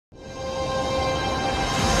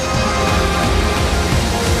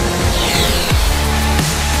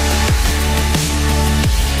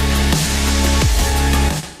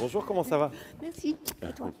ça va? Merci.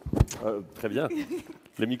 Et toi? Très bien.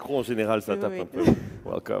 Les micros en général, ça tape un peu.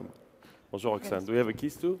 Welcome. Bonjour Roxanne. Do we have a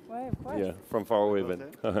keys too? Ouais, of course. Yeah, from far away then.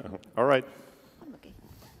 All right. Okay.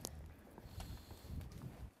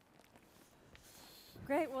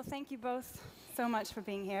 Great. Well, thank you both so much for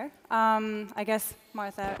being here. I guess,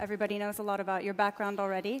 Martha, everybody knows a lot about your background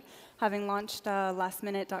already, having launched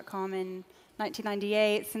lastminute.com in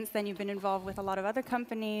 1998. Since then, you've been involved with a lot of other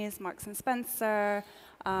companies, Marks & Spencer,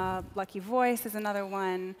 Lucky Voice is another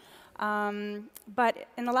one. But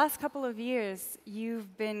in the last couple of years,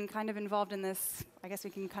 you've been kind of involved in this, I guess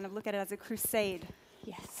we can kind of look at it as a crusade.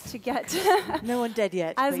 Yes. To get no one dead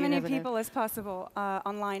yet. as many people as possible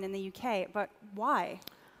online in the UK. But why?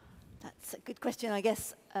 That's a good question. I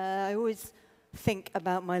guess I always think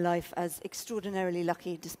about my life as extraordinarily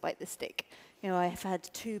lucky despite the stick. You know, I've had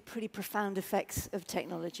two pretty profound effects of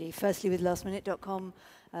technology. Firstly, with lastminute.com,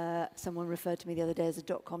 someone referred to me the other day as a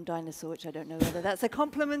 .com dinosaur, which I don't know whether that's a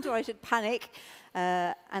compliment or I should panic.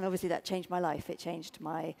 And obviously that changed my life. It changed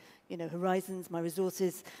my horizons, my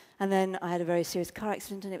resources. And then I had a very serious car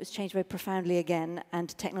accident and it was changed very profoundly again.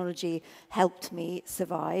 And technology helped me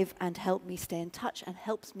survive and helped me stay in touch and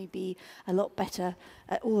helps me be a lot better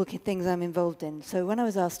at all the things I'm involved in. So when I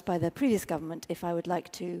was asked by the previous government if I would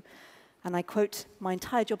like to, and I quote my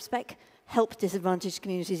entire job spec, help disadvantaged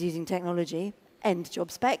communities using technology, end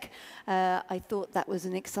job spec, I thought that was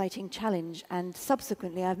an exciting challenge. And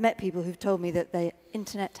subsequently, I've met people who've told me that the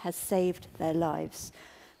internet has saved their lives,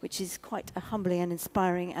 which is quite a humbling and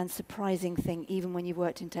inspiring and surprising thing, even when you've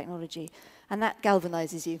worked in technology. And that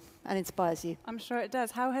galvanizes you and inspires you. I'm sure it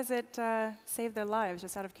does. How has it saved their lives,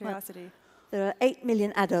 just out of curiosity? Well, there are 8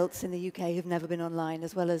 million adults in the UK who've never been online,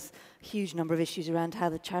 as well as a huge number of issues around how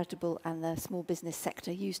the charitable and the small business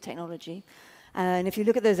sector use technology. And if you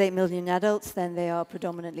look at those 8 million adults, then they are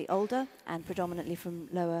predominantly older and predominantly from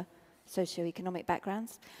lower socioeconomic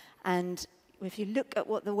backgrounds. And if you look at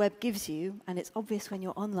what the web gives you, and it's obvious when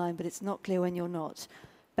you're online, but it's not clear when you're not,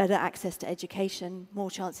 better access to education,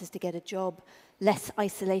 more chances to get a job, less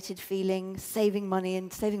isolated feeling, saving money,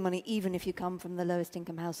 and saving money even if you come from the lowest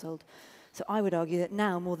income household. So I would argue that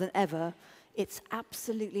now, more than ever, it's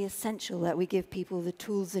absolutely essential that we give people the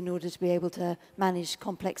tools in order to be able to manage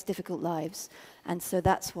complex, difficult lives. And so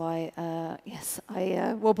that's why, yes,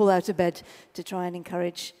 I wobble out of bed to try and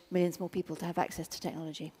encourage millions more people to have access to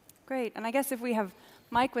technology. Great. And I guess if we have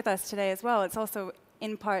Mike with us today as well, it's also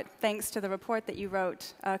in part thanks to the report that you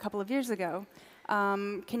wrote a couple of years ago.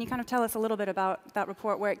 Can you kind of tell us a little bit about that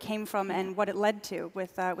report, where it came from and what it led to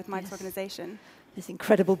with Mike's organization? This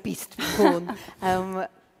incredible beast born.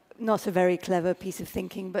 Not a very clever piece of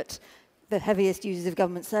thinking, but the heaviest users of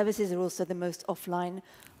government services are also the most offline.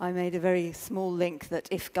 I made a very small link that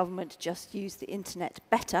if government just used the internet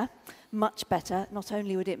better, much better, not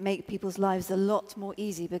only would it make people's lives a lot more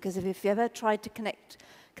easy, because if you ever tried to collect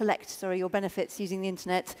your benefits using the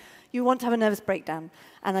internet, you want to have a nervous breakdown.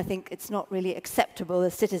 And I think it's not really acceptable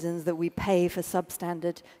as citizens that we pay for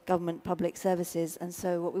substandard government public services. And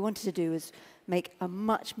so what we wanted to do is make a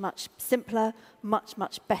much, much simpler, much,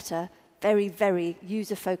 much better, very, very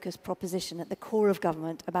user-focused proposition at the core of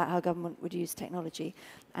government about how government would use technology.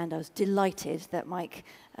 And I was delighted that Mike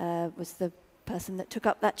was the person that took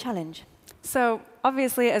up that challenge. So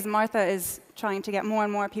obviously, as Martha is trying to get more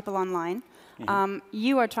and more people online,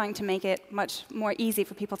 you are trying to make it much more easy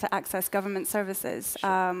for people to access government services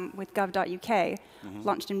with gov.uk,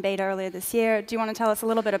 launched in beta earlier this year. Do you want to tell us a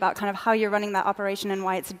little bit about kind of how you're running that operation and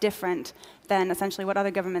why it's different than essentially what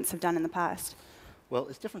other governments have done in the past? Well,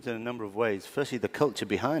 it's different in a number of ways. Firstly, the culture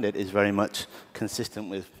behind it is very much consistent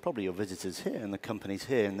with probably your visitors here and the companies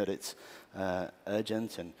here, in that it's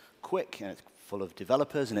urgent and quick, and it's full of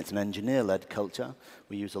developers, and it's an engineer-led culture.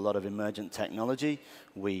 We use a lot of emergent technology.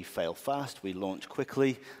 We fail fast, we launch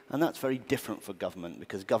quickly, and that's very different for government,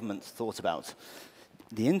 because government's thought about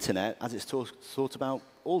the internet as it's thought about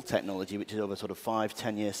all technology, which is over sort of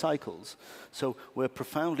 5-10-year cycles. So we're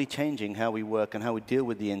profoundly changing how we work and how we deal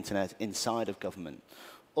with the internet inside of government.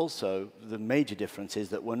 Also, the major difference is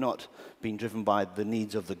that we're not being driven by the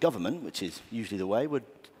needs of the government, which is usually the way. We're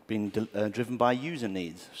being driven by user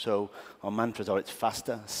needs. So our mantras are it's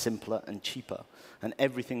faster, simpler, and cheaper. And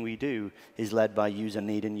everything we do is led by user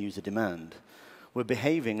need and user demand. We're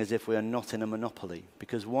behaving as if we are not in a monopoly,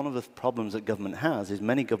 because one of the problems that government has is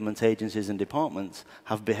many government agencies and departments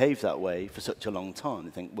have behaved that way for such a long time.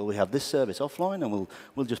 They think, well, we have this service offline and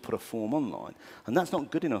we'll just put a form online. And that's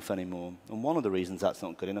not good enough anymore. And one of the reasons that's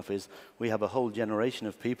not good enough is we have a whole generation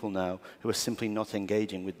of people now who are simply not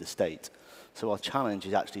engaging with the state. So our challenge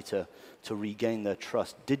is actually to regain their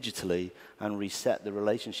trust digitally and reset the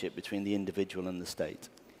relationship between the individual and the state.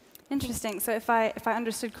 Interesting. So if I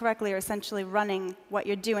understood correctly, you're essentially running what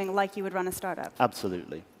you're doing like you would run a startup.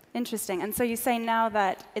 Absolutely. Interesting. And so you say now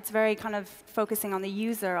that it's very kind of focusing on the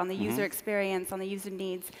user experience, on the user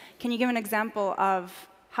needs. Can you give an example of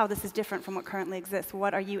how this is different from what currently exists?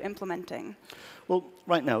 What are you implementing? Well,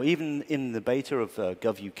 right now, even in the beta of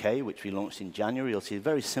Gov.uk, which we launched in January, you'll see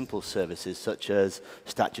very simple services such as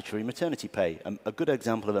statutory maternity pay, a good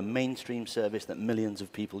example of a mainstream service that millions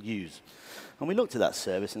of people use. And we looked at that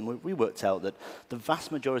service and we worked out that the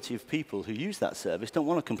vast majority of people who use that service don't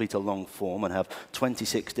want to complete a long form and have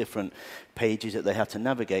 26 different pages that they have to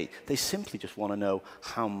navigate. They simply just want to know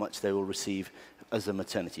how much they will receive as a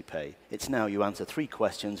maternity pay. It's now you answer 3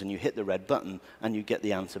 questions and you hit the red button and you get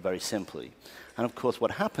the answer very simply. And of course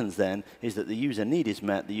what happens then is that the user need is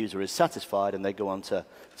met, the user is satisfied, and they go on to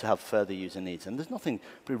have further user needs. And there's nothing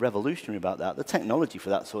pretty revolutionary about that. The technology for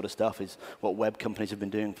that sort of stuff is what web companies have been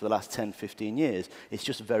doing for the last 10, 15 years. It's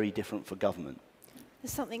just very different for government.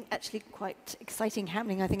 There's something actually quite exciting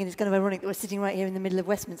happening, I think, and it's kind of ironic that we're sitting right here in the middle of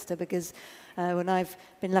Westminster, because when I've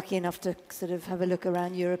been lucky enough to sort of have a look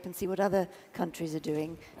around Europe and see what other countries are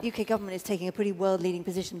doing, the UK government is taking a pretty world-leading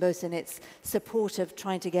position, both in its support of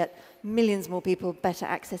trying to get millions more people better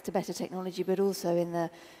access to better technology, but also in the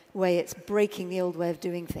way it's breaking the old way of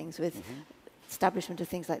doing things with establishment of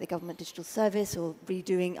things like the government digital service or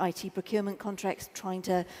redoing IT procurement contracts, trying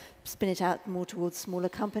to spin it out more towards smaller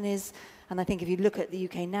companies. And I think if you look at the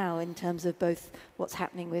UK now in terms of both what's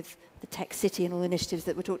happening with the tech city and all the initiatives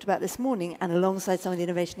that were talked about this morning, and alongside some of the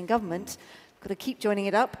innovation in government, we've got to keep joining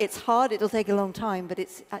it up. It's hard, it'll take a long time, but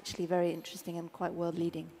it's actually very interesting and quite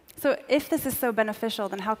world-leading. So if this is so beneficial,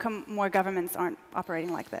 then how come more governments aren't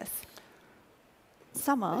operating like this?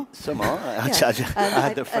 Some are. Some are. I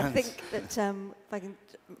think that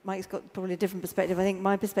Mike's got probably a different perspective. I think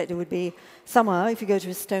my perspective would be some are. If you go to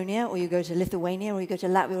Estonia or you go to Lithuania or you go to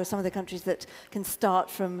Latvia or some of the countries that can start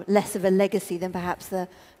from less of a legacy than perhaps the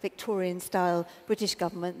Victorian-style British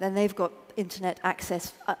government, then they've got internet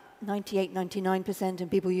access at 98, 99%, and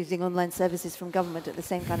people using online services from government at the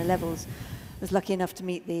same kind of levels. I was lucky enough to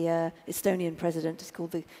meet the Estonian president. He's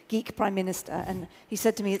called the Geek Prime Minister. And he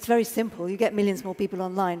said to me, it's very simple. You get millions more people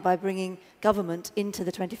online by bringing government into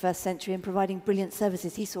the 21st century and providing brilliant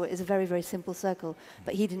services. He saw it as a very, very simple circle.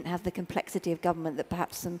 But he didn't have the complexity of government that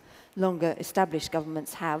perhaps some longer established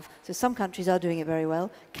governments have. So some countries are doing it very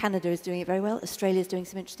well. Canada is doing it very well. Australia is doing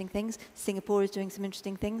some interesting things. Singapore is doing some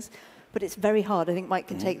interesting things. But it's very hard. I think Mike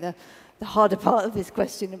can take the harder part of this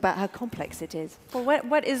question about how complex it is. Well,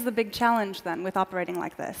 what is the big challenge then with operating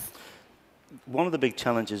like this? One of the big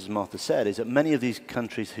challenges, as Martha said, is that many of these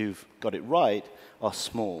countries who've got it right are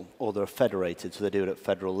small, or they're federated, so they do it at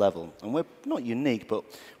federal level. And we're not unique, but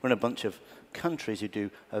we're in a bunch of countries who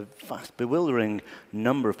do a vast, bewildering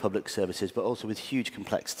number of public services, but also with huge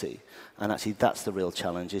complexity. And actually, that's the real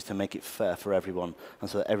challenge, is to make it fair for everyone, and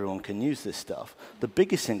so that everyone can use this stuff. The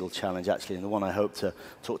biggest single challenge, actually, and the one I hope to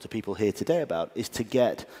talk to people here today about, is to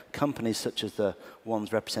get companies such as the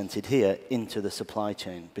ones represented here into the supply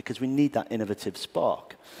chain, because we need that innovative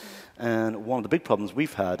spark. And one of the big problems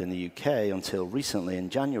we've had in the UK until recently, in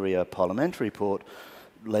January, a parliamentary report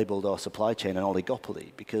labelled our supply chain an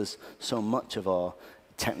oligopoly, because so much of our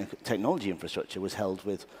technology infrastructure was held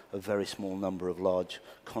with a very small number of large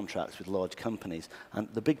contracts with large companies. And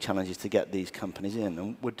the big challenge is to get these companies in,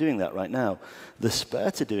 and we're doing that right now. The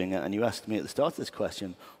spur to doing it, and you asked me at the start of this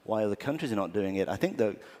question, why other countries are not doing it, I think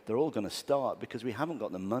they're all going to start because we haven't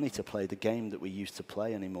got the money to play the game that we used to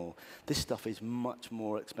play anymore. This stuff is much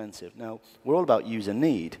more expensive. Now, we're all about user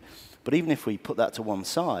need, but even if we put that to one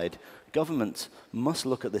side, governments must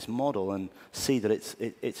look at this model and see that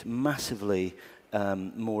it's massively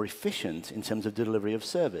more efficient in terms of delivery of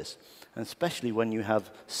service. And especially when you have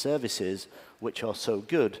services which are so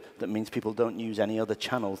good, that means people don't use any other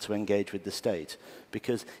channel to engage with the state.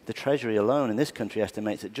 Because the Treasury alone in this country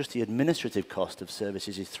estimates that just the administrative cost of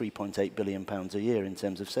services is £3.8 billion a year in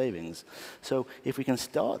terms of savings. So if we can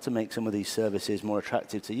start to make some of these services more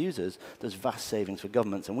attractive to users, there's vast savings for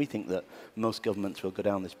governments, and we think that most governments will go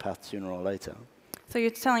down this path sooner or later. So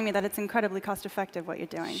you're telling me that it's incredibly cost-effective what you're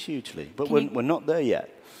doing? Hugely, but we're not there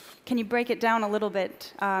yet. Can you break it down a little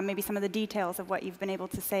bit, maybe some of the details of what you've been able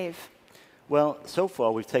to save? Well, so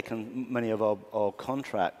far we've taken many of our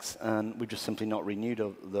contracts and we've just simply not renewed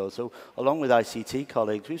those. So along with ICT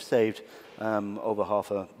colleagues, we've saved over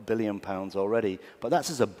 £500 million already, but that's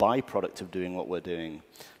as a byproduct of doing what we're doing.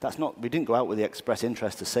 That's not, we didn't go out with the express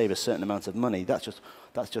interest to save a certain amount of money. That's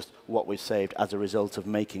just what we've saved as a result of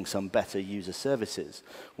making some better user services.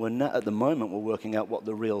 We're not, at the moment, we're working out what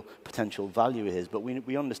the real potential value is, but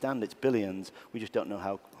we understand it's billions. We just don't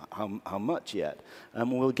know how much yet.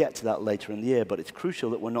 We'll get to that later in the year, but it's crucial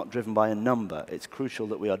that we're not driven by a number. It's crucial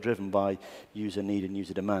that we are driven by user need and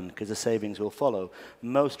user demand, because the savings will follow.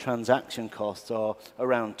 Most transaction costs are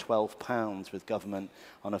around £12 with government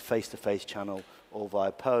on a face-to-face channel or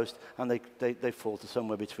via post, and they fall to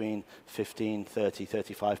somewhere between 15, 30,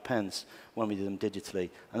 35 pence when we do them digitally,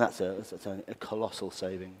 and that's a colossal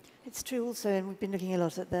saving. It's true also, and we've been looking a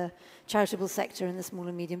lot at the charitable sector and the small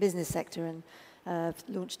and medium business sector, and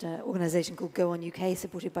launched an organisation called Go On UK,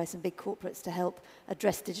 supported by some big corporates to help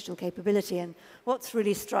address digital capability. And what's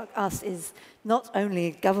really struck us is not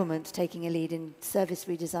only government taking a lead in service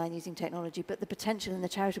redesign using technology, but the potential in the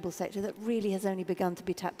charitable sector that really has only begun to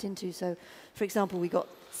be tapped into. So, for example, we got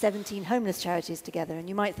 17 homeless charities together, and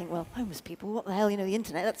you might think, well, homeless people, what the hell, you know, the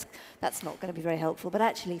internet, that's not going to be very helpful. But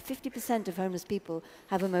actually, 50% of homeless people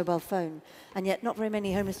have a mobile phone, and yet not very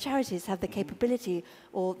many homeless charities have the capability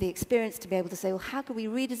or the experience to be able to say, well, how can we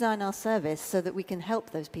redesign our service so that we can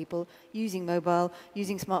help those people using mobile,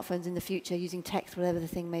 using smartphones in the future, using text, whatever the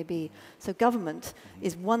thing may be. So government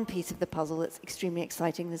is one piece of the puzzle that's extremely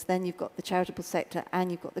exciting. Then you've got the charitable sector and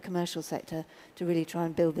you've got the commercial sector to really try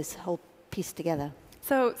and build this whole piece together.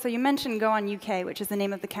 So you mentioned Go On UK, which is the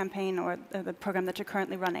name of the campaign or the program that you're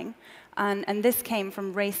currently running, and this came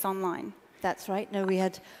from Race Online. That's right. No, we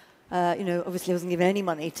had, obviously I wasn't given any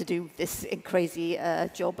money to do this crazy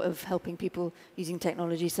job of helping people using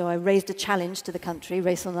technology, so I raised a challenge to the country,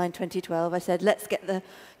 Race Online 2012. I said, let's get the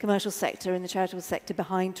commercial sector and the charitable sector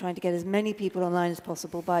behind trying to get as many people online as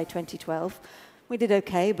possible by 2012. We did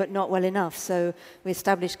okay, but not well enough. So we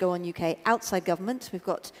established Go On UK outside government. We've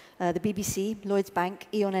got the BBC, Lloyds Bank,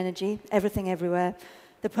 E.ON Energy, Everything Everywhere,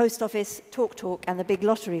 the Post Office, TalkTalk, and the big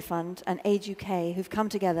lottery fund, and Age UK, who've come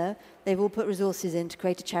together. They've all put resources in to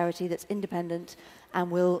create a charity that's independent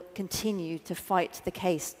and will continue to fight the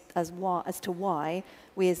case as to why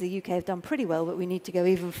we as the UK have done pretty well, but we need to go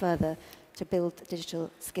even further to build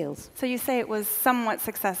digital skills. So you say it was somewhat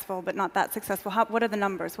successful, but not that successful. What are the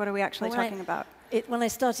numbers? What are we actually talking about? When I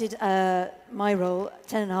started my role,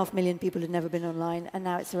 10.5 million people had never been online, and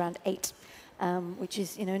now it's around 8, which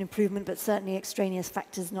is an improvement, but certainly extraneous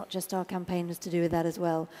factors, not just our campaign, was to do with that as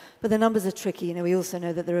well. But the numbers are tricky. We also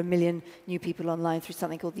know that there are 1 million new people online through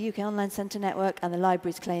something called the UK Online Centre Network, and the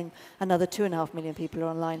libraries claim another 2.5 million people are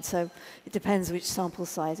online. So it depends which sample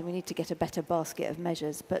size, and we need to get a better basket of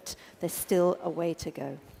measures, but there's still a way to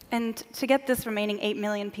go. And to get this remaining 8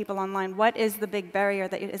 million people online, what is the big barrier?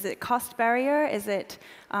 Is it cost barrier? Is it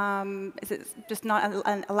just not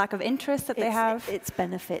a lack of interest that they have? It's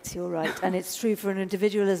benefits, you're right. And it's true for an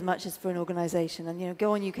individual as much as for an organisation. And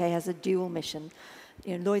Go On UK has a dual mission.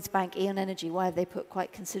 Lloyds Bank, E.ON Energy, why have they put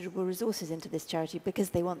quite considerable resources into this charity? Because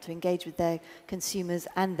they want to engage with their consumers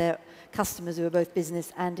and their customers who are both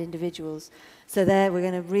business and individuals. So there we're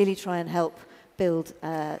going to really try and help build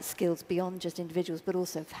skills beyond just individuals, but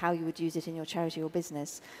also how you would use it in your charity or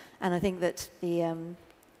business. And I think that the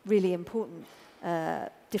really important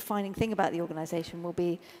defining thing about the organisation will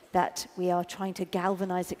be that we are trying to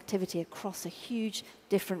galvanise activity across a huge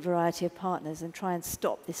different variety of partners and try and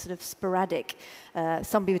stop this sort of sporadic,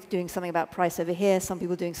 some people doing something about price over here, some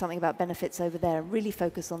people doing something about benefits over there, and really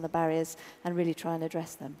focus on the barriers and really try and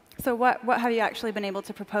address them. So what have you actually been able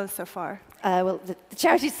to propose so far? Well, the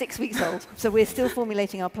charity is 6 weeks old, so we're still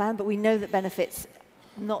formulating our plan, but we know that benefits,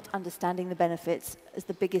 not understanding the benefits is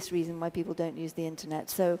the biggest reason why people don't use the internet.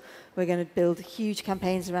 So we're going to build huge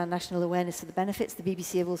campaigns around national awareness of the benefits. The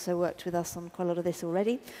BBC have also worked with us on quite a lot of this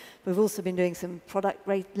already. We've also been doing some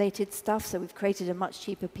product-related stuff. So we've created a much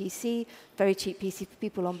cheaper PC, very cheap PC for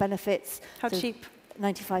people on benefits. How cheap?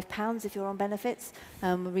 £95 if you're on benefits. A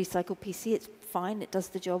recycled PC, it's fine, it does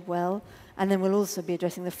the job well. And then we'll also be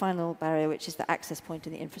addressing the final barrier, which is the access point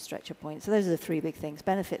and the infrastructure point. So those are the 3 big things: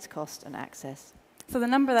 benefits, cost, and access. So the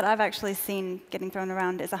number that I've actually seen getting thrown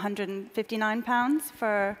around is £159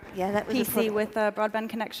 for PC with a broadband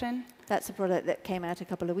connection. That's a product that came out a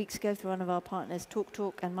couple of weeks ago through one of our partners,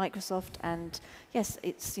 TalkTalk and Microsoft. And yes,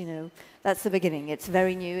 it's, that's the beginning. It's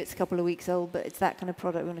very new. It's a couple of weeks old, but it's that kind of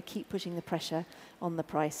product. We want to keep pushing the pressure on the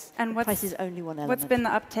price. And the price is only one element. What's been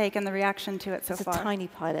the uptake and the reaction to it so far? It's a tiny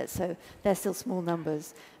pilot, so they're still small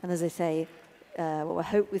numbers. And as I say, what we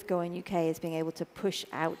hope with Go in UK is being able to push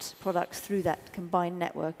out products through that combined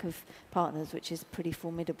network of partners, which is pretty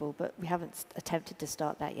formidable, but we haven't attempted to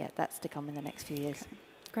start that yet. That's to come in the next few years. Okay.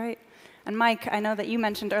 Great. And Mike, I know that you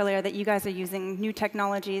mentioned earlier that you guys are using new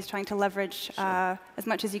technologies, trying to leverage as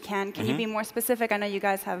much as you can. Can you be more specific? I know you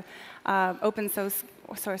guys have open source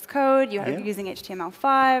code, you're using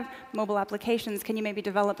HTML5, mobile applications. Can you maybe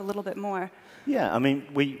develop a little bit more? Yeah, I mean,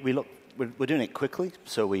 we're doing it quickly,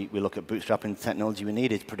 so we look at bootstrapping the technology we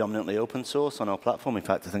need. It's predominantly open source on our platform. In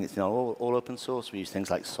fact, I think it's all open source. We use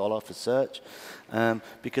things like Solr for search,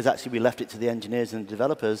 because actually we left it to the engineers and the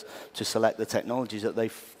developers to select the technologies that they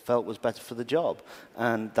felt was better for the job.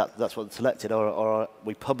 And that's what they selected.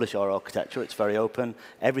 We publish our architecture. It's very open.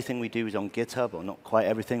 Everything we do is on GitHub, or not quite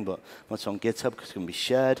everything, but it's on GitHub because it can be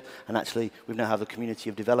shared. And actually, we now have a community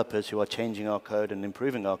of developers who are changing our code and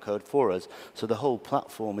improving our code for us. So the whole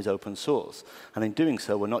platform is open source. And in doing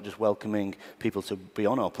so, we're not just welcoming people to be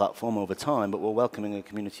on our platform over time, but we're welcoming a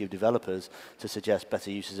community of developers to suggest better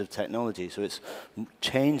uses of technology. So it's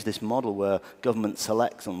changed this model where government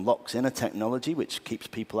selects and locks in a technology which keeps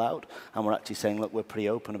people out, and we're actually saying, look, we're pretty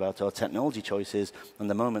open about our technology choices, and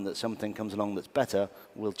the moment that something comes along that's better,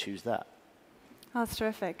 we'll choose that. Oh, that's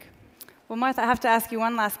terrific. Well, Martha, I have to ask you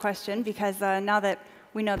one last question, because now that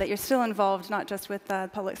we know that you're still involved, not just with the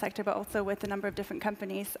public sector, but also with a number of different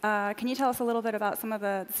companies, can you tell us a little bit about some of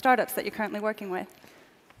the startups that you're currently working with?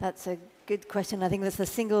 That's a good question. I think that's the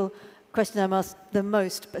single question I'm asked the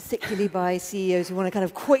most, particularly by CEOs who want a kind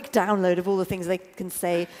of quick download of all the things they can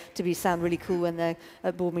say to sound really cool when they're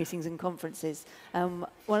at board meetings and conferences.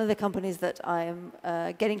 One of the companies that I am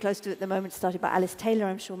getting close to at the moment, started by Alice Taylor.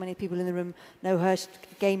 I'm sure many people in the room know her. She's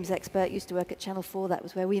a games expert, used to work at Channel 4. That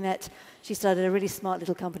was where we met. She started a really smart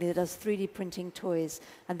little company that does 3D printing toys,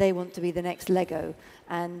 and they want to be the next Lego.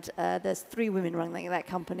 And there's 3 women running that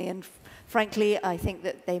company, and frankly, I think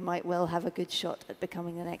that they might well have a good shot at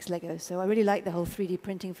becoming the next Lego. So I really like the whole 3D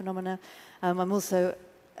printing phenomena. I'm also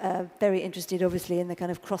very interested, obviously, in the kind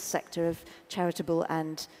of cross-sector of charitable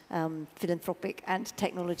and philanthropic and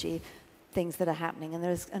technology things that are happening. And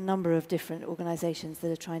there's a number of different organizations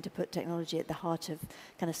that are trying to put technology at the heart of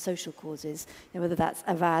kind of social causes. You know, whether that's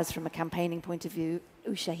Avaz from a campaigning point of view,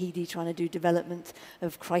 Ushahidi trying to do development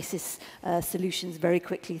of crisis solutions very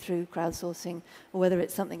quickly through crowdsourcing, or whether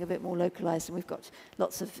it's something a bit more localized. And we've got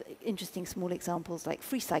lots of interesting small examples like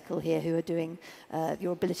FreeCycle here, who are doing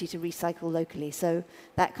your ability to recycle locally. So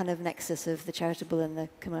that kind of nexus of the charitable and the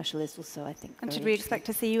commercial is also, I think, and should we expect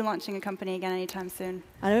to see you launching a company again anytime soon?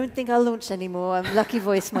 I don't think I'll launch anymore. Lucky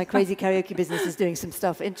Voice, my crazy karaoke business, is doing some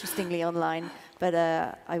stuff interestingly online. But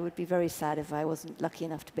I would be very sad if I wasn't lucky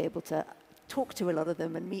enough to be able to talk to a lot of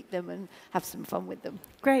them and meet them and have some fun with them.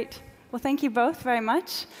 Great. Well, thank you both very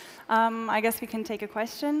much. I guess we can take a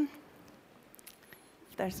question.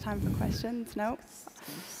 If there's time for questions. No?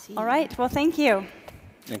 All right. Well, thank you.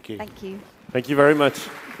 Thank you. Thank you. Thank you very much.